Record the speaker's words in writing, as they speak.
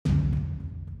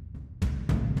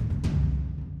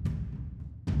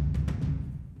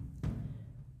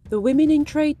The Women in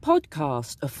Trade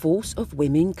podcast, a force of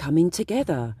women coming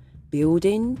together,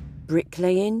 building,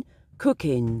 bricklaying,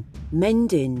 cooking,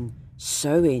 mending,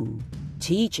 sewing,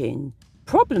 teaching,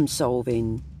 problem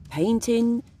solving,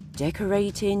 painting,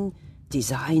 decorating,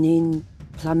 designing,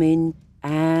 plumbing,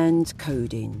 and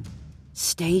coding.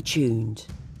 Stay tuned.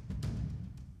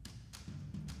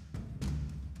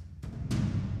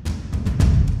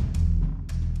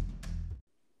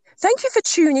 Thank you for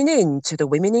tuning in to the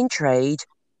Women in Trade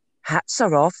Hats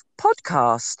Are Off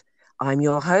podcast. I'm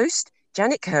your host,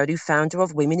 Janet Curlew, founder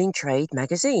of Women in Trade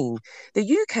magazine,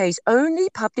 the UK's only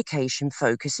publication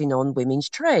focusing on women's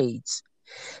trades.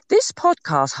 This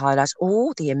podcast highlights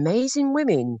all the amazing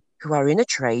women who are in a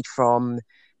trade, from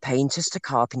painters to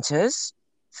carpenters,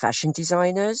 fashion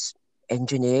designers,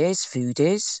 engineers,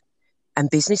 foodies,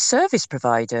 and business service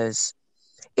providers.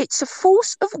 It's a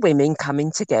force of women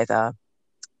coming together,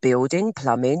 building,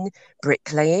 plumbing,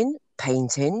 bricklaying,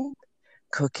 painting,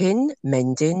 cooking,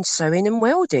 mending, sewing and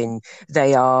welding.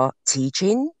 They are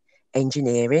teaching,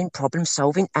 engineering, problem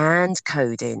solving and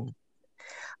coding.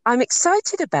 I'm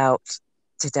excited about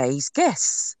today's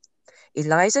guests.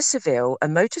 Eliza Seville, a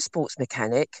motorsports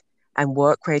mechanic and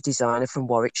workwear designer from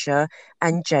Warwickshire,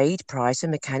 and Jade Price, a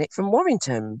mechanic from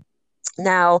Warrington.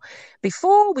 Now,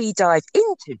 before we dive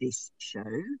into this show,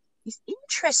 it's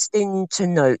interesting to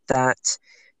note that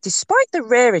despite the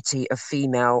rarity of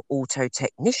female auto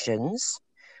technicians,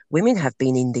 women have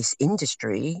been in this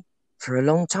industry for a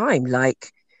long time,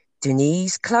 like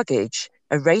Denise Cluggage,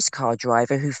 a race car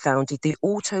driver who founded the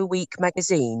Auto Week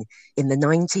magazine in the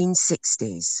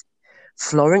 1960s.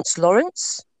 Florence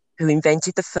Lawrence, who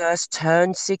invented the first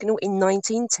turn signal in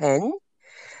 1910.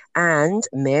 And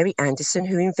Mary Anderson,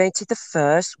 who invented the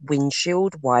first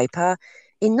windshield wiper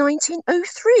in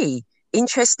 1903.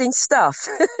 Interesting stuff.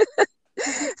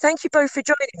 Thank you both for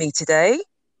joining me today.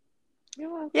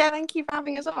 You're welcome. Yeah, thank you for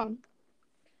having us on.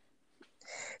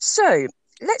 So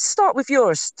let's start with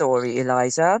your story,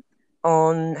 Eliza,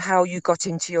 on how you got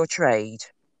into your trade.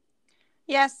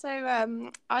 Yeah, so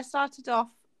I started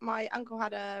off, my uncle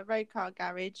had a road car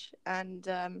garage, and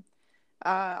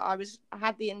I was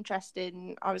actually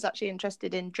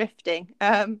interested in drifting.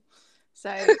 So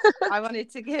I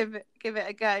wanted to give it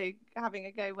a go, having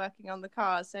a go working on the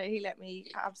cars. So he let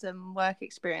me have some work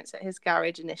experience at his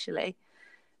garage initially.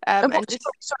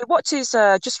 What is,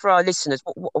 just for our listeners,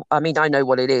 I mean, I know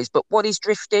what it is, but what is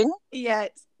drifting? Yeah,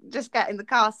 it's just getting the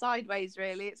car sideways,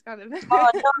 really. It's kind of... Oh,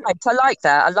 nice. I like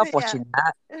that. I love watching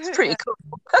that. It's pretty cool.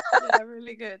 Yeah,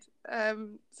 really good.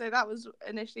 So that was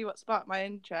initially what sparked my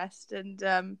interest,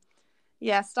 and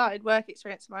started work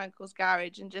experience at my uncle's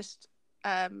garage, and just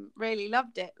really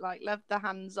loved it. Loved the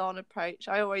hands-on approach.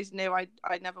 I always knew I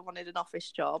never wanted an office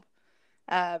job.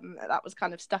 That was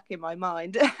kind of stuck in my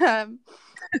mind.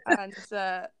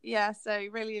 So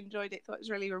really enjoyed it. Thought it was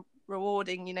really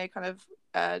rewarding, kind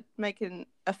of making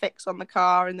a fix on the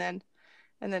car and then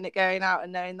it going out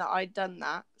and knowing that I'd done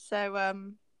that. So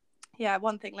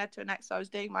one thing led to the next. So I was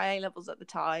doing my A-levels at the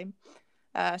time,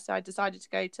 so I decided to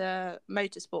go to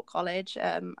Motorsport College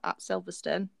at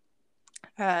Silverstone,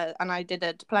 and I did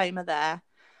a diploma there,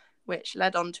 which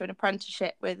led on to an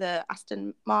apprenticeship with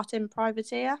Aston Martin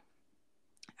privateer.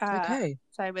 Okay.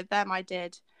 So with them I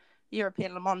did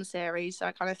European Le Mans series, so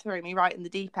it kind of threw me right in the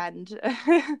deep end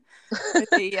with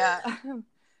the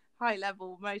high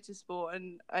level motorsport,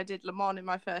 and I did Le Mans in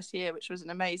my first year, which was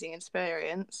an amazing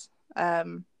experience.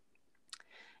 And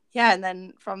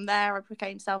then from there I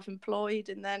became self-employed,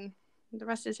 and then the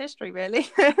rest is history, really.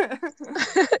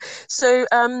 So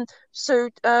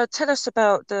tell us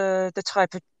about the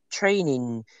type of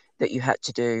training that you had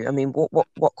to do. I mean,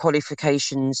 what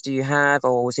qualifications do you have,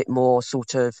 or was it more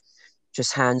sort of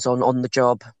just hands-on, on the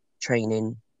job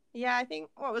training? Yeah, I think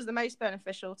what was the most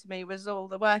beneficial to me was all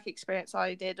the work experience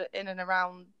I did in and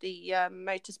around the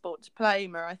motorsport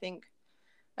diploma. I think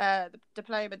the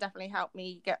diploma definitely helped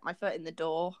me get my foot in the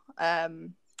door,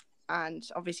 and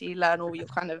obviously you learn all your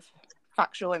kind of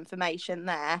factual information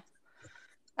there.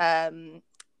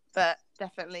 But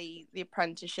definitely the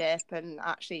apprenticeship and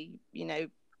actually,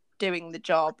 doing the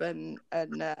job and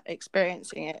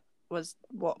experiencing it was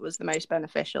what was the most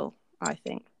beneficial, I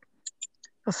think.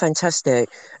 Oh, fantastic.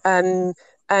 And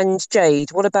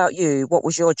Jade, what about you? What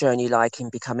was your journey like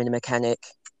in becoming a mechanic?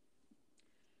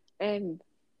 I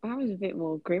was a bit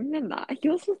more grim than that.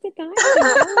 You're supposed to die.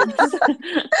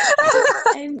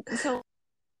 So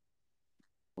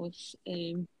I was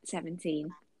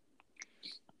 17.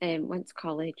 Went to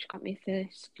college, got my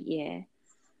first year,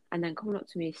 and then coming up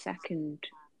to my second,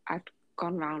 I'd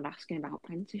gone around asking about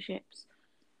apprenticeships.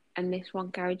 And this one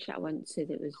garage that I went to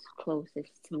that was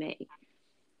closest to me,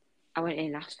 I went in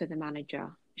and asked for the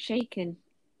manager, shaking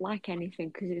like anything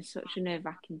because it was such a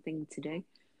nerve-wracking thing to do.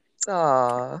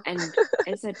 Ah. And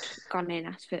as I'd gone in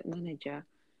and asked for the manager,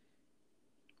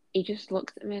 he just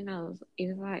looked at me and he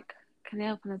was like, "Can I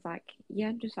help?" And I was like, "Yeah,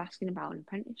 I'm just asking about an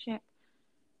apprenticeship."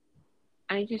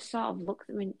 And he just sort of looked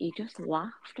at me and he just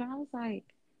laughed. And I was like,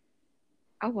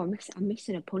 "Oh, I'm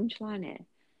missing a punchline here."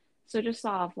 So I just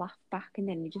sort of laughed back, and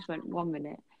then he just went, "1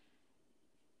 minute."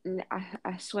 And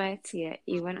I swear to you,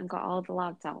 he went and got all the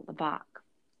lads out the back,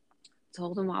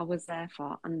 told them what I was there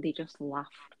for, and they just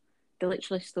laughed. They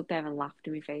literally stood there and laughed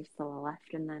in my face till I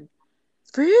left, and then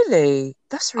Really?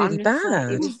 That's really honestly, it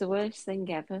bad. was the worst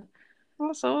thing ever.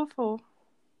 That's awful.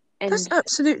 That's And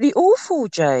absolutely awful,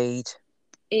 Jade.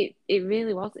 it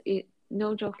really was.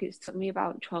 No joke, it's took me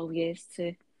about 12 years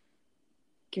to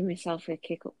give myself a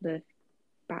kick up the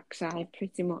backside,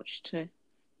 pretty much, to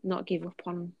not give up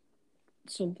on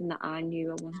something that I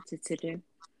knew I wanted to do.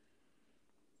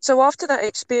 So after that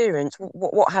experience,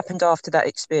 what happened after that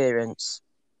experience?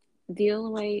 The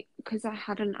only way, because I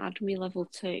hadn't had my level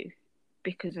 2,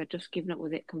 because I'd just given up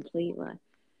with it completely,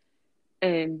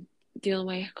 the only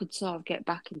way I could sort of get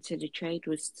back into the trade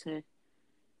was to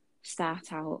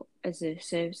start out as a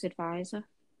service advisor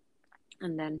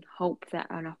and then hope that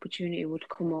an opportunity would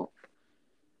come up,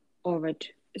 or I'd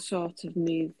sort of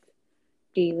move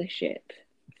dealership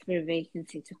for a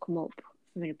vacancy to come up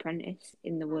for an apprentice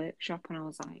in the workshop. And I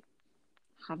was like,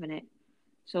 having it.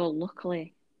 So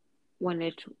luckily, when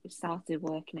I'd started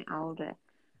working at Aldi,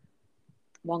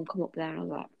 one come up there and I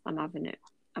was like, I'm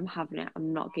having it.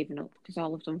 I'm not giving up, because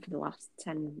all I've done for the last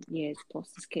 10 years plus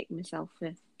is kick myself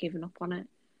for giving up on it.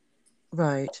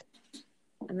 Right.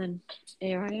 And then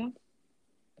here I am.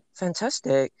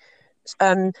 Fantastic.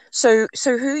 So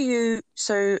are you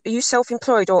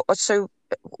self-employed or so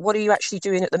what are you actually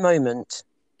doing at the moment?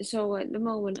 So at the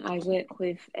moment, I work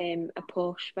with a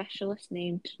Porsche specialist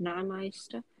named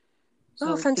Nijmeister. Oh, So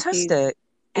they do fantastic. Are you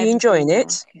everything in enjoying the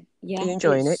it? market. Are Yeah, you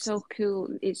enjoying it's it? so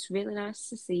cool. It's really nice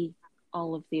to see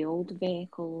all of the old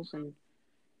vehicles and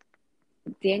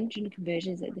the engine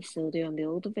conversions that they still do on the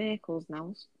older vehicles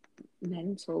now is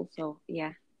mental. So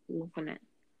yeah, loving it.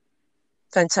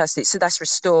 Fantastic. So that's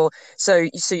restore. So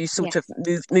you sort of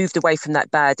Yes, moved away from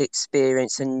that bad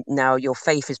experience, and now your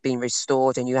faith has been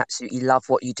restored, and you absolutely love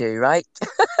what you do, right?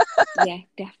 yeah,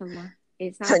 definitely.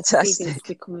 It's nice to see that it's Fantastic.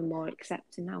 becoming more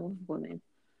accepting now of women. Yeah.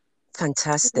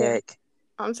 Fantastic.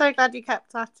 I'm so glad you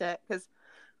kept at it, because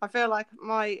I feel like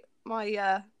my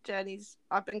journeys,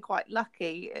 I've been quite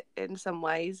lucky in some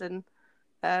ways, and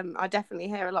I definitely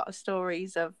hear a lot of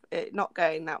stories of it not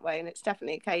going that way, and it's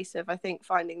definitely a case of, I think,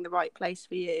 finding the right place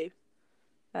for you,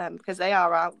 because they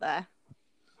are out there.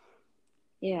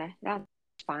 Yeah, that's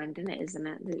fine, isn't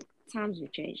it? The times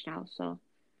have changed now, so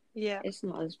Yeah. it's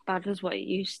not as bad as what it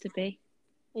used to be.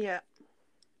 Yeah.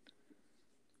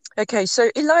 Okay, so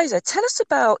Eliza, tell us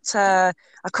about. I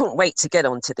couldn't wait to get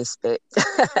onto this bit.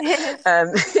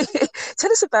 um,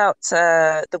 tell us about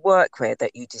the workwear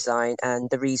that you design and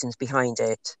the reasons behind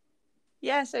it.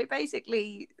 Yeah, so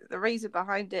basically the reason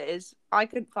behind it is I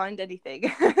couldn't find anything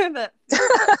that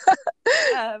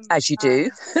fitted, As you do.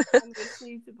 and was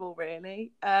suitable,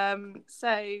 really.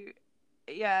 So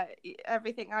yeah,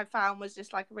 everything I found was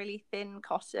just like a really thin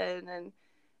cotton, and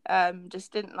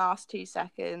just didn't last 2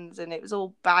 seconds, and it was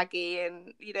all baggy,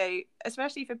 and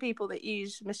especially for people that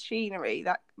use machinery,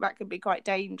 that can be quite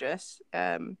dangerous.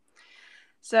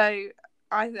 So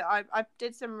I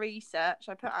did some research.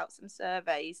 I put out some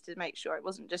surveys to make sure it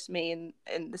wasn't just me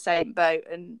in the same boat,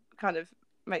 and kind of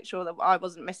make sure that I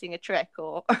wasn't missing a trick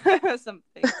or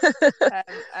something.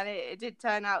 And it did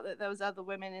turn out that there was other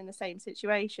women in the same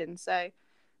situation. So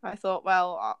I thought,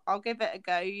 well, I'll give it a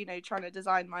go. Trying to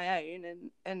design my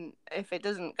own, and if it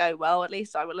doesn't go well, at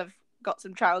least I will have got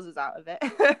some trousers out of it.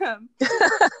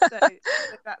 So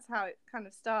that's how it kind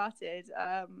of started.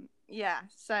 Yeah,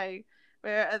 so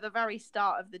we're at the very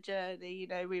start of the journey.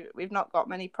 We've not got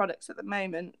many products at the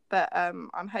moment, but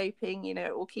I'm hoping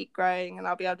it will keep growing, and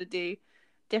I'll be able to do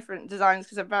different designs,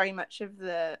 because I'm very much of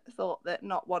the thought that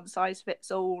not one size fits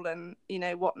all, and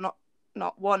what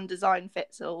not one design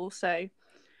fits all. So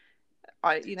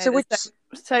So would there's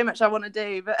so much I want to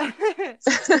do, but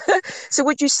so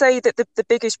would you say that the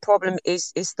biggest problem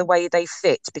is the way they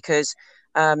fit? Because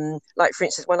like for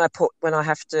instance, when I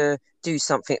have to do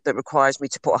something that requires me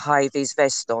to put a high vis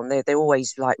vest on, they're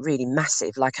always like really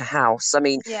massive, like a house. I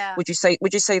mean, yeah, would you say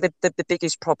the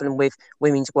biggest problem with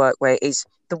women's workwear is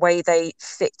the way they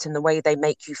fit and the way they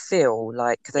make you feel?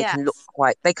 Like yes,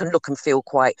 they can look and feel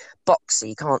quite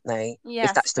boxy, can't they? If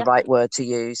yes, that's the right definitely. word to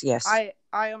use. Yes.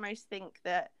 I almost think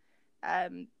that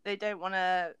they don't want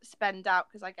to spend out,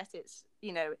 because I guess it's,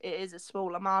 you know, it is a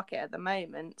smaller market at the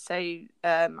moment. So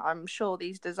I'm sure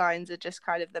these designs are just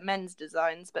kind of the men's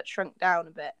designs, but shrunk down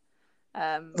a bit.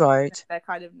 Right. They're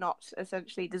kind of not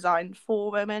essentially designed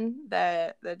for women.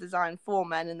 They're designed for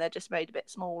men, and they're just made a bit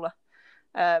smaller.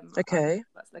 Okay.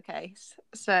 That's the case.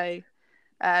 So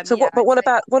So yeah, what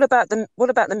about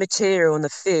the material and the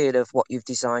feel of what you've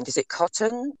designed? Is it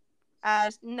cotton?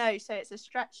 no, so it's a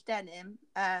stretch denim.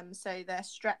 So they're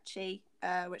stretchy,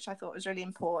 which I thought was really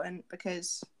important,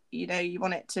 because, you know, you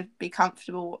want it to be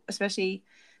comfortable, especially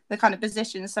the kind of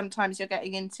positions sometimes you're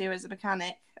getting into as a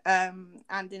mechanic, and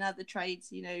in other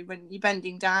trades. You know, when you're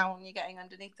bending down, you're getting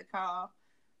underneath the car.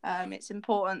 It's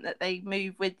important that they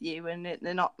move with you, and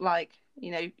they're not like, you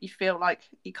know, you feel like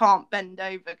you can't bend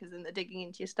over, because then they're digging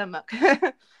into your stomach.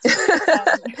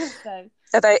 So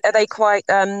Are they quite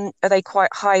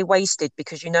high waisted?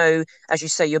 Because, you know, as you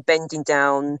say, you're bending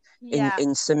down yeah,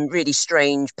 in some really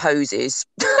strange poses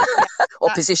yeah, or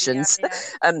exactly, positions.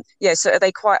 yeah. Yeah. So are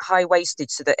they quite high waisted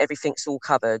so that everything's all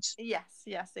covered?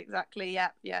 Yes, exactly. Yeah.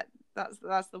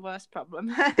 That's the worst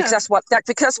problem. Because that's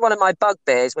one of my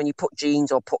bugbears. When you put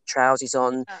jeans or put trousers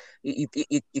on, Yeah,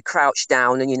 you crouch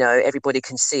down, and, you know, everybody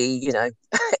can see, you know,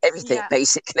 everything yeah,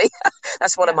 basically.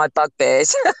 That's one of yeah, my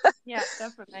bugbears. yeah,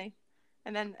 definitely.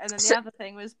 And then the So, other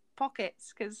thing was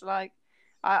pockets, because like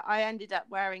I ended up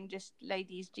wearing just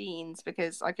ladies' jeans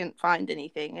because I couldn't find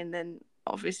anything, and then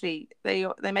obviously they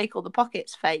make all the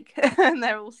pockets fake and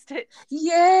they're all stitched.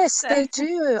 yes, So they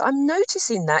do. I'm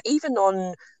noticing that even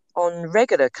on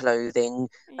regular clothing,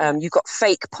 yeah. you've got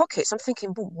fake pockets. I'm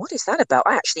thinking, well, what is that about?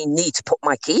 I actually need to put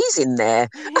my keys in there.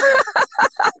 Yeah,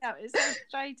 yeah, it's so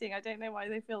frustrating. I don't know why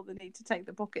they feel the need to take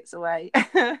the pockets away.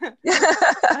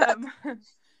 um,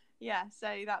 yeah, so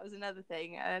that was another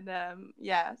thing. And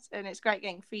yeah, and it's great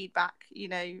getting feedback, you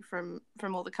know, from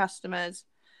all the customers,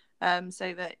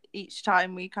 so that each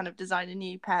time we kind of design a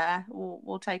new pair,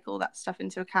 we'll take all that stuff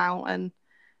into account,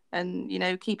 and you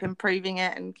know, keep improving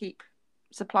it and keep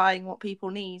supplying what people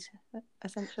need,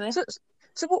 essentially. So,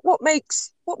 so what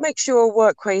makes your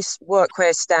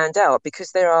workwear stand out?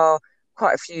 Because there are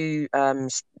quite a few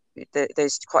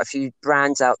there's quite a few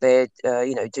brands out there,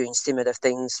 you know, doing similar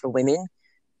things for women.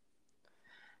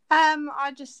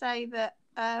 I just say that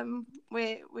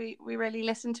we really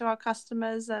listen to our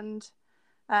customers, and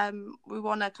we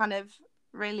want to kind of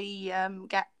really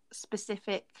get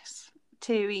specifics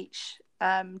to each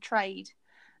trade,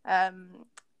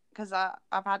 because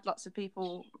I've had lots of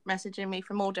people messaging me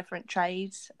from all different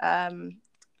trades,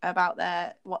 about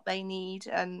what they need,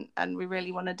 and we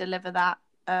really want to deliver that,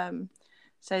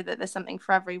 so that there's something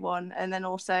for everyone, and then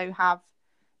also have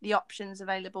the options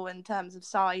available in terms of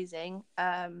sizing.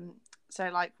 So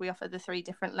like we offer the 3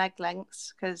 different leg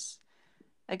lengths, because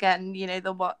again, you know,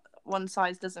 the what one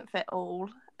size doesn't fit all,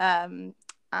 and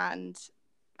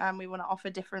we want to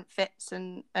offer different fits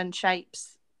and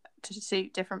shapes to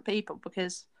suit different people,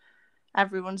 because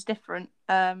everyone's different.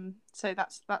 So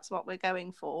that's what we're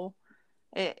going for.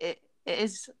 It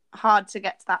is hard to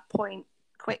get to that point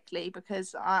quickly,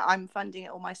 because I'm funding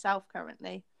it all myself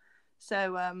currently.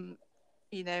 So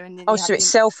you know, and then Oh, you have the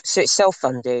so it's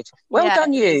self-funded. Well yeah,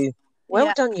 done, it is. you. Well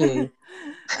Yeah. done, you.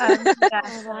 Yeah. Oh,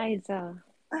 Liza.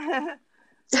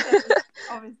 So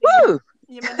obviously you have Woo!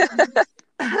 your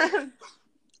minimum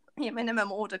your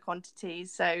minimum order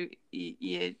quantities, so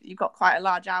you've got quite a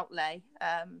large outlay,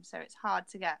 so it's hard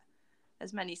to get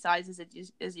as many sizes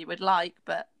as you would like,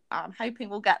 but I'm hoping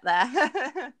we'll get there.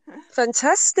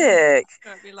 Fantastic.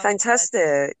 Won't be a long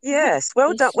Fantastic. Yes.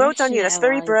 Well You're done. Well done, smashing you. it, That's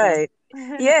very Eliza. brave.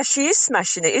 Yeah, she is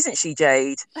smashing it, isn't she,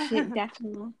 Jade? She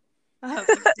definitely. Oh,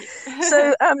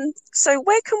 thank you. So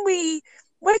where can we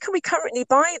currently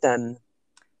buy them?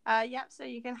 Yep, so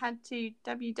you can head to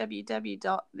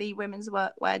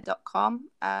www.thewomensworkwear.com.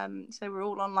 So we're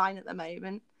all online at the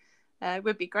moment. It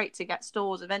would be great to get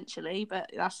stores eventually,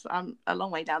 but that's a long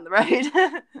way down the road.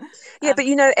 Yeah, but,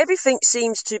 you know, everything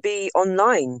seems to be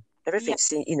online. Yeah,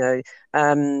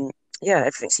 Yeah,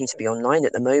 everything seems to be online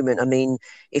at the moment. I mean,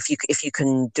 if you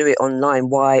can do it online,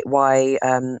 why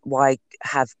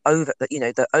have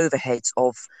the overheads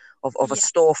of a yeah,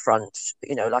 storefront,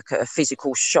 like a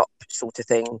physical shop sort of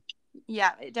thing.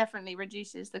 yeah. It definitely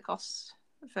reduces the cost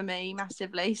for me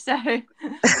massively. So we'll be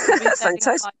staying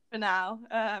Fantastic. online for now.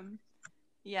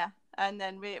 Yeah, and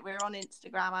then we're on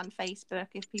Instagram and Facebook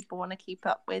if people want to keep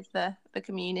up with the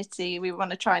community. We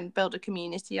want to try and build a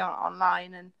community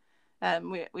online,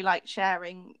 and we like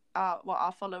sharing what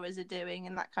our followers are doing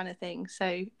and that kind of thing.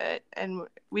 So and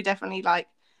we definitely like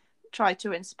try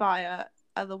to inspire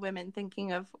other women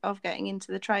thinking of getting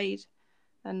into the trade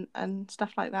and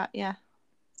stuff like that. Yeah.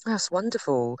 That's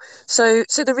wonderful. So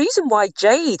the reason why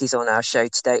Jade is on our show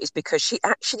today is because she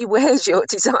actually wears your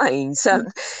designs.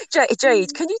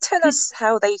 Jade, can you tell us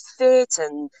how they fit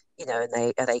and,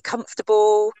 and are they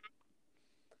comfortable?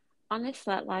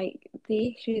 Honestly, like the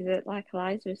issue that, like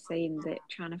Eliza was saying, that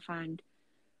trying to find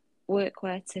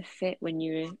workwear to fit when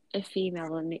you're a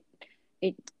female, and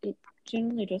it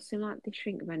generally does seem like they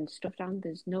shrink when stuff down.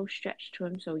 There's no stretch to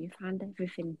them, so you find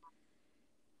everything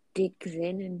digs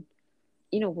in, and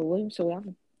we're women, so we have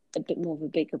a bit more of a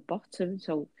bigger bottom.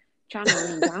 So trying to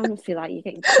lean down and feel like you're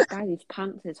getting cut by these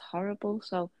pants is horrible.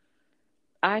 So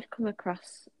I'd come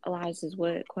across Eliza's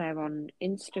workwear on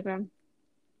Instagram,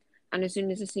 and as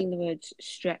soon as I seen the words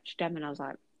stretch denim, I was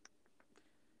like,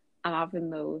 I'm having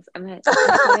those. And I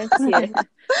swear to you,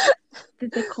 they're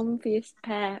the comfiest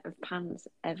pair of pants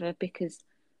ever because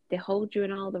they hold you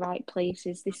in all the right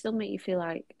places. They still make you feel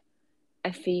like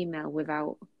a female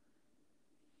without,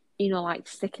 like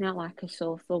sticking out like a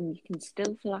sore thumb. You can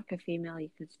still feel like a female. You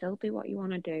can still do what you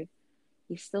want to do.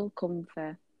 You're still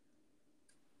comfy.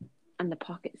 And the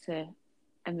pockets are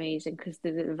amazing because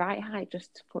they're the right height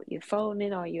just to put your phone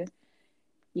in or your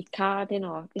card in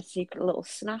or a secret little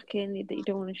snack in that you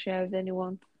don't want to share with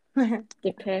anyone.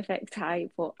 They're perfect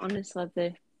height, but honestly,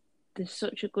 they're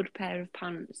such a good pair of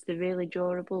pants. They're really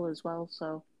durable as well,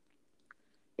 so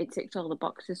it ticked all the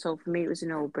boxes. So for me, it was a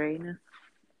no-brainer.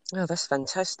 Oh, that's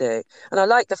fantastic. And I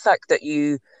like the fact that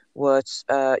you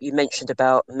mentioned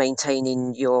about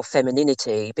maintaining your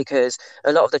femininity, because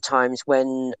a lot of the times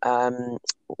when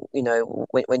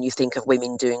when you think of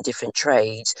women doing different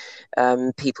trades,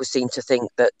 people seem to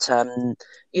think that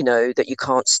that you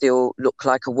can't still look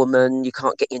like a woman, you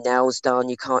can't get your nails done,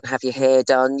 you can't have your hair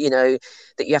done,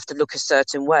 that you have to look a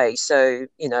certain way. So,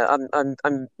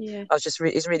 Yeah. I was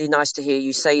it's really nice to hear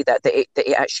you say that it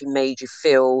actually made you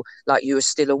feel like you were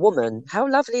still a woman. How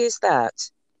lovely is that?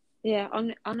 Yeah,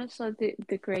 honestly,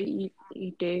 the great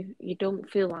you do. You don't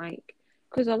feel like,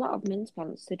 because a lot of men's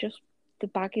pants, the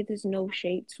baggy, there's no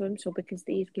shape to them. So because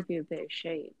these give you a bit of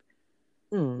shape,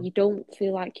 Hmm. you don't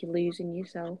feel like you're losing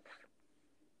yourself.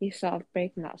 You're sort of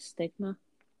breaking that stigma.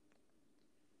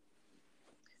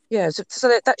 Yeah, so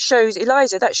that shows,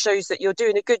 Eliza, that shows that you're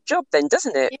doing a good job then,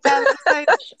 doesn't it? Yeah,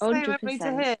 that's so lovely to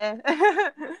 100%. hear.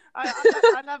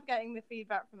 I love getting the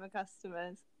feedback from the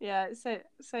customers. Yeah, it's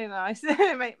so nice.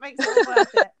 It makes it all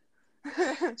worth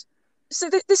it. So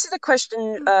this is a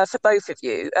question for both of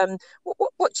you.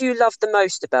 What do you love the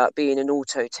most about being an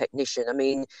auto technician? I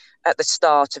mean, at the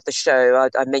start of the show,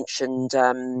 I mentioned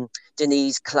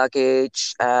Denise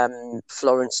Cluggage,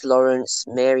 Florence Lawrence,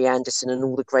 Mary Anderson, and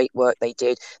all the great work they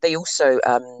did. They also,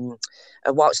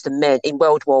 whilst the men in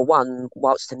World War I,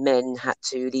 whilst the men had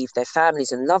to leave their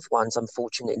families and loved ones,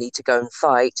 unfortunately, to go and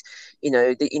fight, these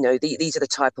are the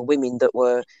type of women that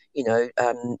were,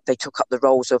 they took up the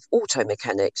roles of auto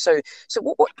mechanics. So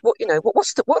what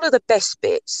are the best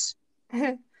bits?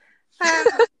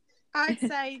 I'd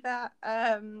say that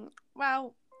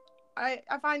well, I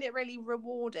find it really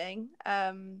rewarding.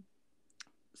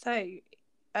 So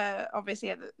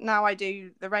obviously now I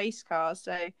do the race cars.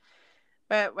 So,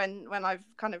 but when I've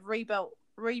kind of rebuilt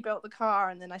the car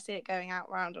and then I see it going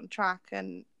out round on track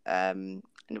and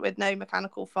with no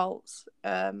mechanical faults,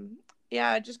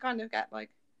 yeah, I just kind of get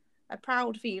like a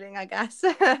proud feeling, I guess.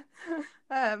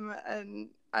 And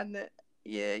that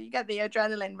you get the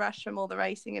adrenaline rush from all the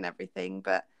racing and everything,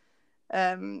 but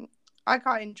I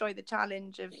quite enjoy the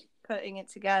challenge of putting it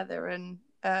together, and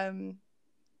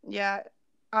yeah,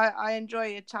 I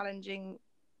enjoy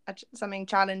something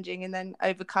challenging and then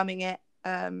overcoming it,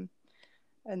 and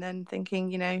then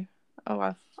thinking,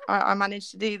 oh, I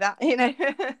managed to do that,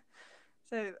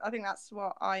 So I think that's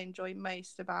what I enjoy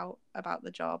most about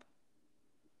the job.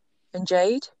 And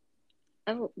Jade?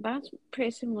 Oh, that's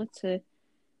pretty similar to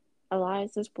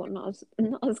Eliza's, but not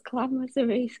as glamorous a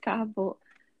race car. But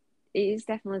it is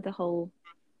definitely the whole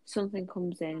something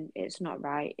comes in, it's not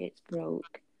right, it's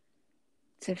broke.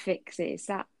 To fix it, it's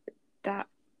that what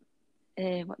do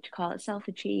you call it,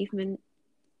 self-achievement,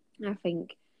 I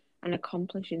think, and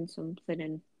accomplishing something.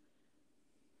 And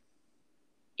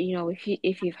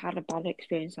if you've had a bad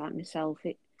experience like myself,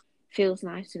 it feels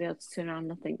nice to be able to turn around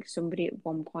and think somebody at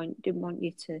one point didn't want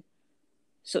you to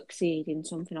succeed in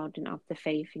something or didn't have the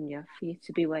faith in you for you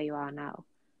to be where you are now.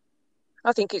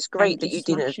 I think it's great And that you're you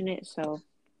didn't. smashing it, so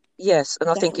Yes, and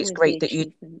I think it's definitely the great that you.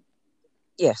 achievement.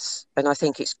 Yes, and I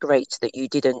think it's great that you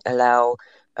didn't allow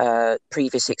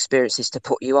previous experiences to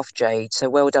put you off, Jade. So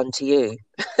well done to you.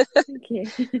 Thank you.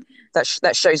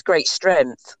 That shows great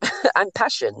strength and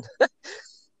passion.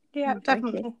 Yeah, Thank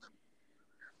you. definitely.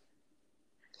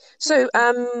 So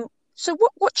So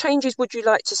what changes would you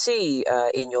like to see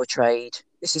in your trade?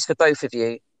 This is for both of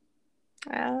you.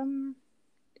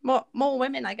 More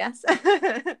women, I guess.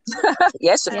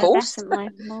 Yes, of Yeah, course.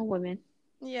 definitely more women.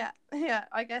 Yeah,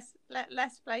 I guess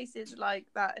less places like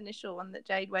that initial one that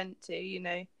Jade went to. You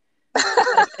know,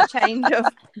 a change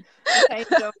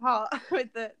of heart with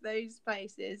those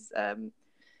places.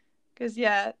 Because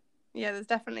there's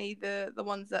definitely the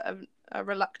ones that are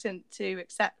reluctant to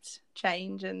accept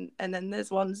change, and then there's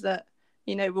ones that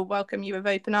will welcome you with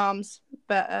open arms.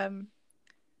 But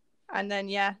and then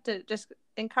just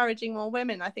encouraging more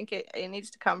women. I think it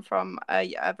needs to come from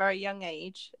a very young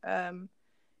age.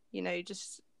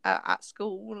 Just at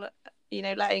school,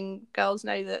 letting girls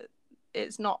know that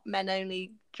it's not men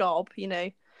only job.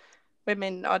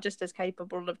 Women are just as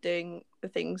capable of doing the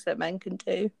things that men can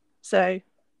do. So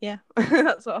yeah,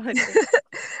 that's what I think.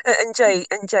 And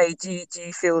Jay, do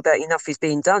you feel that enough is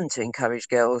being done to encourage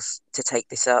girls to take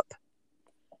this up?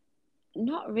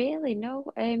 Not really,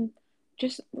 no.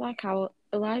 Just like how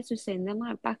Eliza was saying, then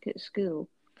like back at school,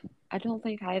 I don't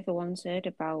think I ever once heard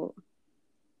about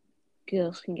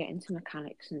girls can get into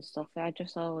mechanics and stuff. I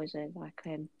just always heard like,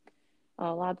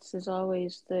 oh lads, there's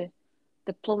always the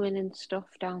plumbing and stuff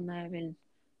down there and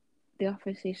the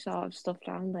officey sort of stuff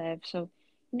down there. So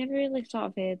you never really sort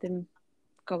of hear them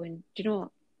going, do you know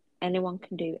what? Anyone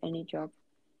can do any job.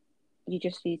 You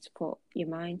just need to put your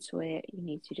mind to it. You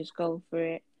need to just go for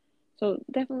it. So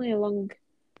definitely along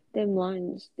them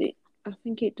lines, I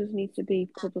think it does need to be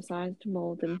publicised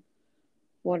more than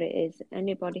what it is.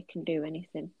 Anybody can do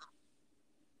anything.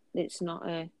 It's not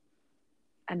a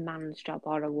man's job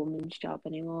or a woman's job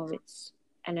anymore. It's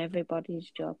an everybody's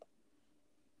job.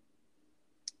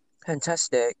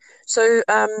 Fantastic. So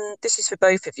this is for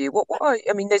both of you.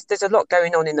 I mean, there's a lot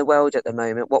going on in the world at the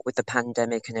moment, what with the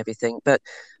pandemic and everything. But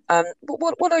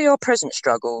what are your present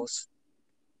struggles?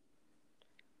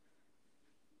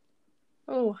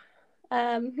 Oh,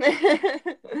 uh,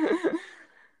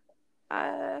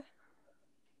 I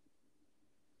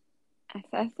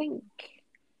think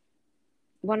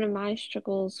one of my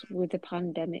struggles with the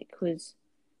pandemic was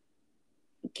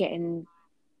getting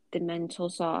the mental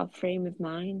sort of frame of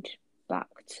mind back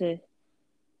to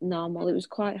normal. It was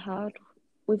quite hard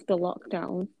with the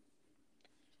lockdown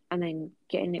and then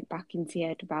getting it back into your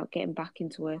head about getting back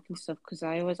into work and stuff because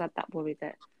I always had that worry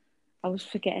that I was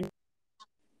forgetting.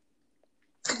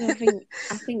 So I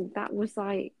think that was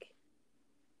like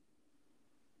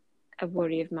a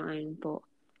worry of mine, but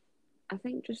I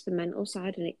think just the mental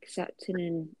side and accepting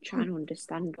and trying to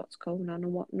understand what's going on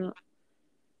and whatnot.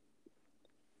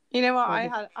 You know what?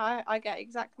 I get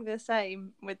exactly the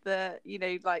same with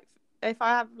like if I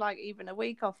have like even a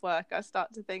week off work, I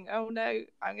start to think, oh no,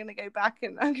 I'm gonna go back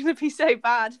and I'm gonna be so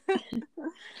bad.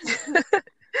 Look,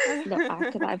 I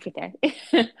do that every day.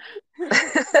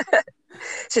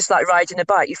 It's just like riding a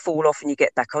bike. You fall off and you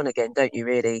get back on again, don't you,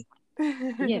 really?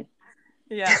 Yeah.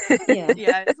 Yeah.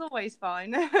 Yeah, it's always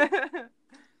fine.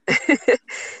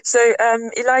 So,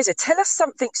 Eliza, tell us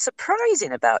something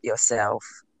surprising about yourself.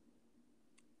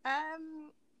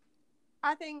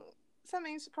 I think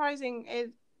something surprising is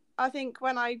I think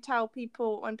when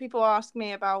people ask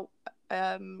me about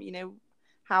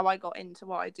how I got into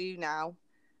what I do now,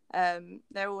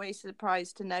 they're always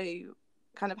surprised to know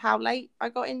kind of how late I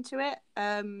got into it.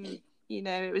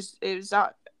 It was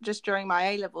just during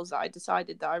my A levels that I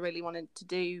decided that I really wanted to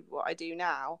do what I do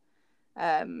now.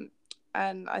 And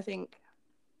I think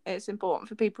it's important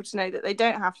for people to know that they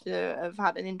don't have to have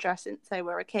had an interest since they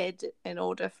were a kid in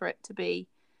order for it to be,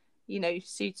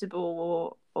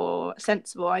 suitable or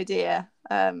sensible idea.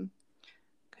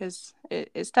 Because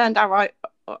it's turned out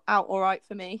all right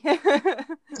for me.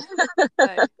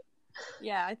 So,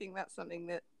 yeah, I think that's something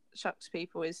that shocks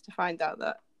people is to find out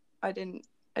that I didn't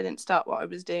start what I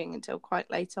was doing until quite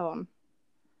late on.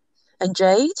 And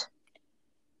Jade?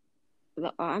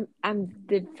 Look, I'm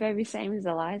the very same as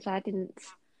Eliza. I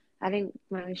didn't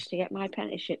manage to get my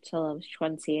apprenticeship till I was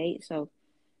 28. So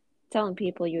telling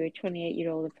people you're a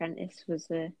 28-year-old apprentice was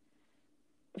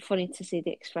funny to see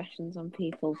the expressions on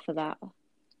people for that.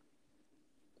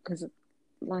 Because,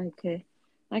 like I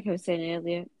was saying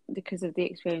earlier, because of the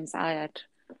experience I had,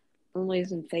 and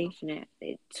losing faith in it,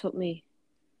 it took me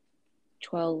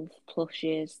 12 plus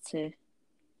years to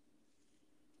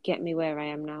get me where I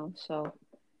am now. So,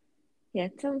 yeah,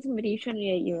 telling somebody you're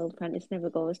 28-year-old apprentice never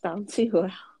goes down too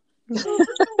well.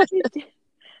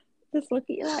 Just look at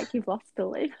you like you've lost a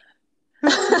limb.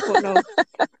 But no,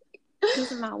 it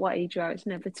doesn't matter what age you are, it's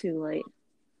never too late.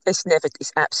 It's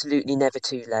absolutely never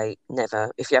too late.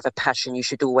 Never. If you have a passion, you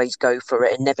should always go for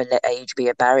it and never let age be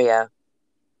a barrier.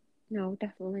 No,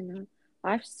 definitely not.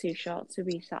 Life's too short to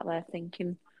be sat there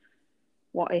thinking,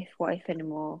 what if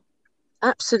anymore?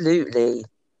 Absolutely.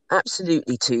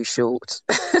 Absolutely too short.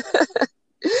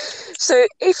 So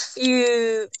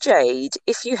Jade,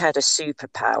 if you had a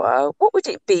superpower, what would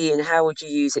it be and how would you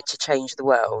use it to change the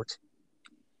world?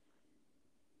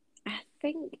 I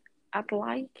think I'd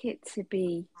like it to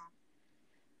be,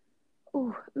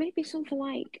 maybe something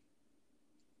like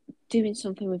doing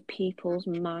something with people's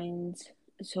minds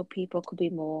so people could be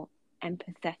more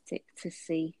empathetic to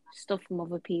see stuff from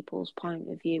other people's point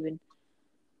of view. And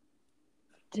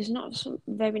there's not some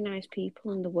very nice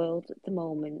people in the world at the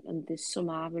moment, and there's some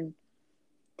are, and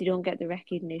they don't get the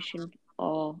recognition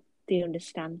or the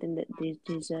understanding that they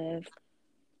deserve.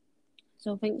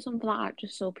 So I think something like that,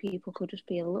 just so people could just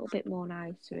be a little bit more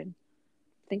nicer and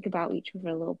think about each other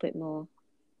a little bit more,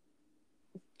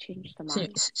 change the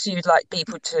mind. So you'd like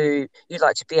to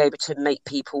be able to make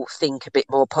people think a bit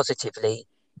more positively.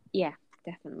 Yeah,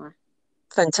 definitely.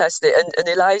 Fantastic. And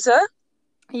Eliza,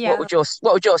 Yeah. what would your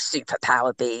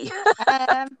superpower be?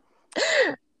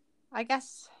 I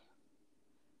guess,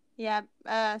 yeah,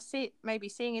 maybe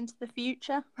seeing into the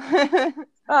future.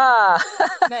 Ah.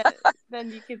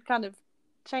 then you could kind of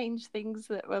change things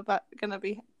that were going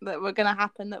to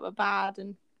happen that were bad,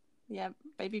 and yeah,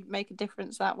 maybe make a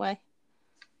difference that way.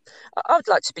 I would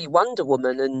like to be Wonder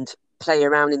Woman and play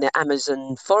around in the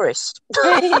Amazon forest.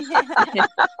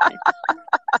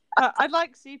 I'd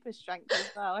like super strength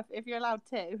as well, if you're allowed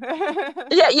to.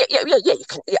 Yeah. You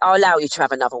can. I'll allow you to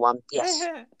have another one. Yes,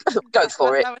 go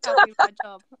for it. That would help me with my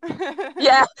job.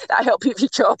 Yeah, that'll help you with your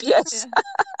job. Yes. Yeah.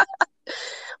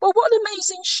 Well, what an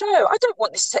amazing show! I don't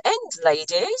want this to end,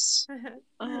 ladies.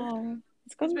 Oh,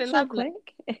 it's gone been so lovely.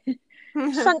 quick.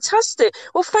 Fantastic.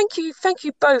 Well, thank you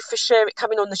both for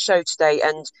coming on the show today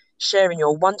and sharing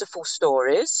your wonderful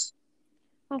stories.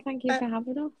 Well, thank you for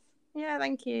having us. Yeah,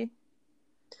 thank you.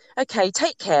 Okay,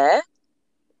 take care.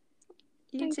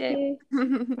 You Thank too.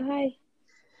 you. Bye.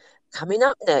 Coming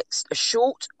up next, a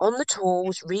short on the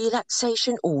tools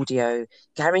relaxation audio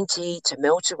guaranteed to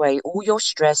melt away all your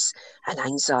stress and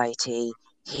anxiety.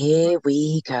 Here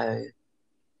we go.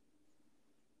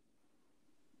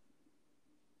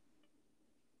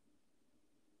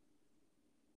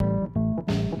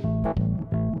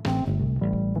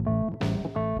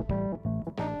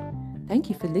 Thank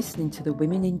you for listening to the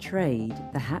Women in Trade,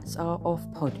 the Hats Are Off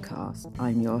podcast.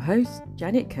 I'm your host,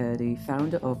 Janet Curlew,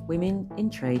 founder of Women in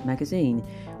Trade magazine,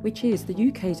 which is the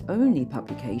UK's only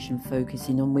publication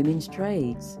focusing on women's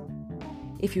trades.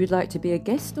 If you would like to be a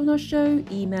guest on our show,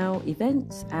 email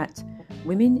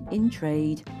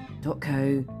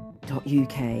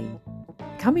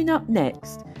events@womenintrade.co.uk. Coming up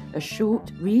next, a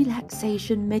short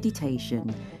relaxation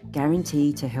meditation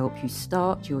guaranteed to help you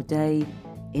start your day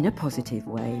in a positive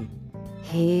way.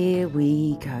 Here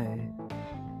we go.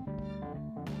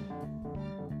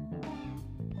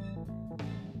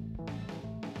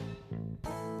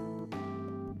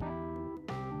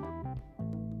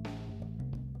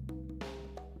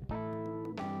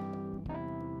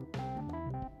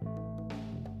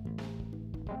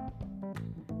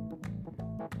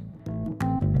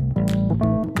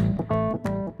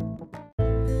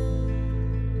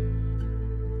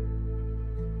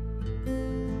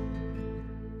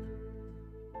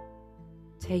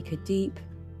 Take a deep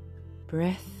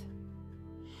breath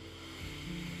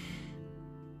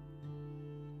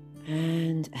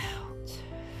and out.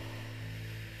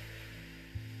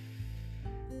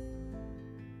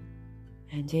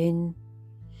 And in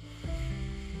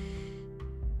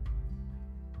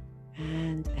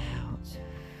and out.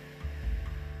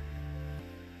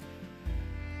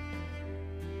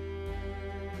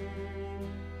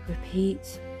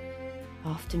 Repeat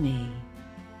after me.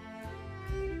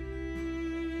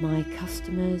 My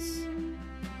customers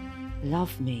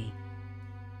love me.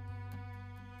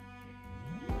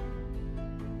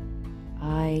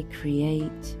 I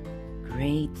create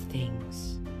great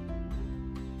things.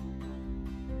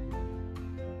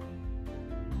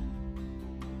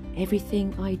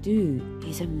 Everything I do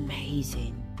is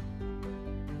amazing.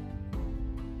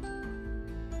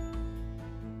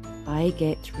 I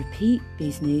get repeat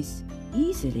business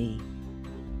easily.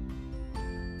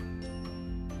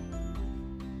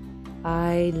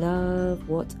 I love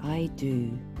what I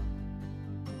do.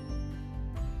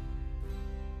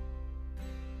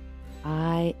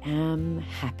 I am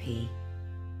happy.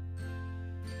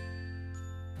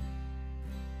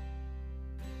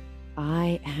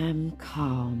 I am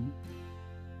calm.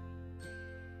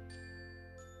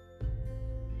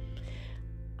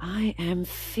 I am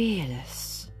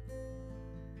fearless.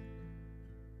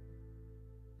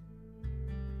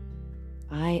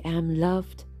 I am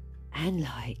loved and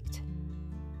liked.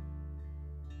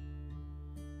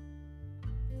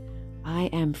 I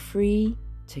am free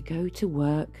to go to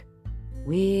work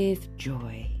with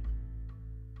joy.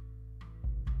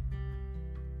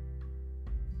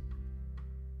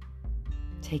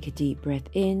 Take a deep breath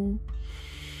in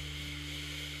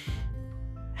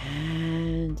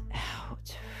and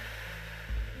out.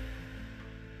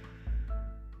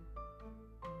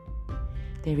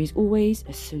 There is always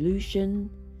a solution.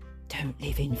 Don't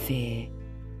live in fear.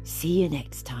 See you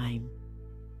next time.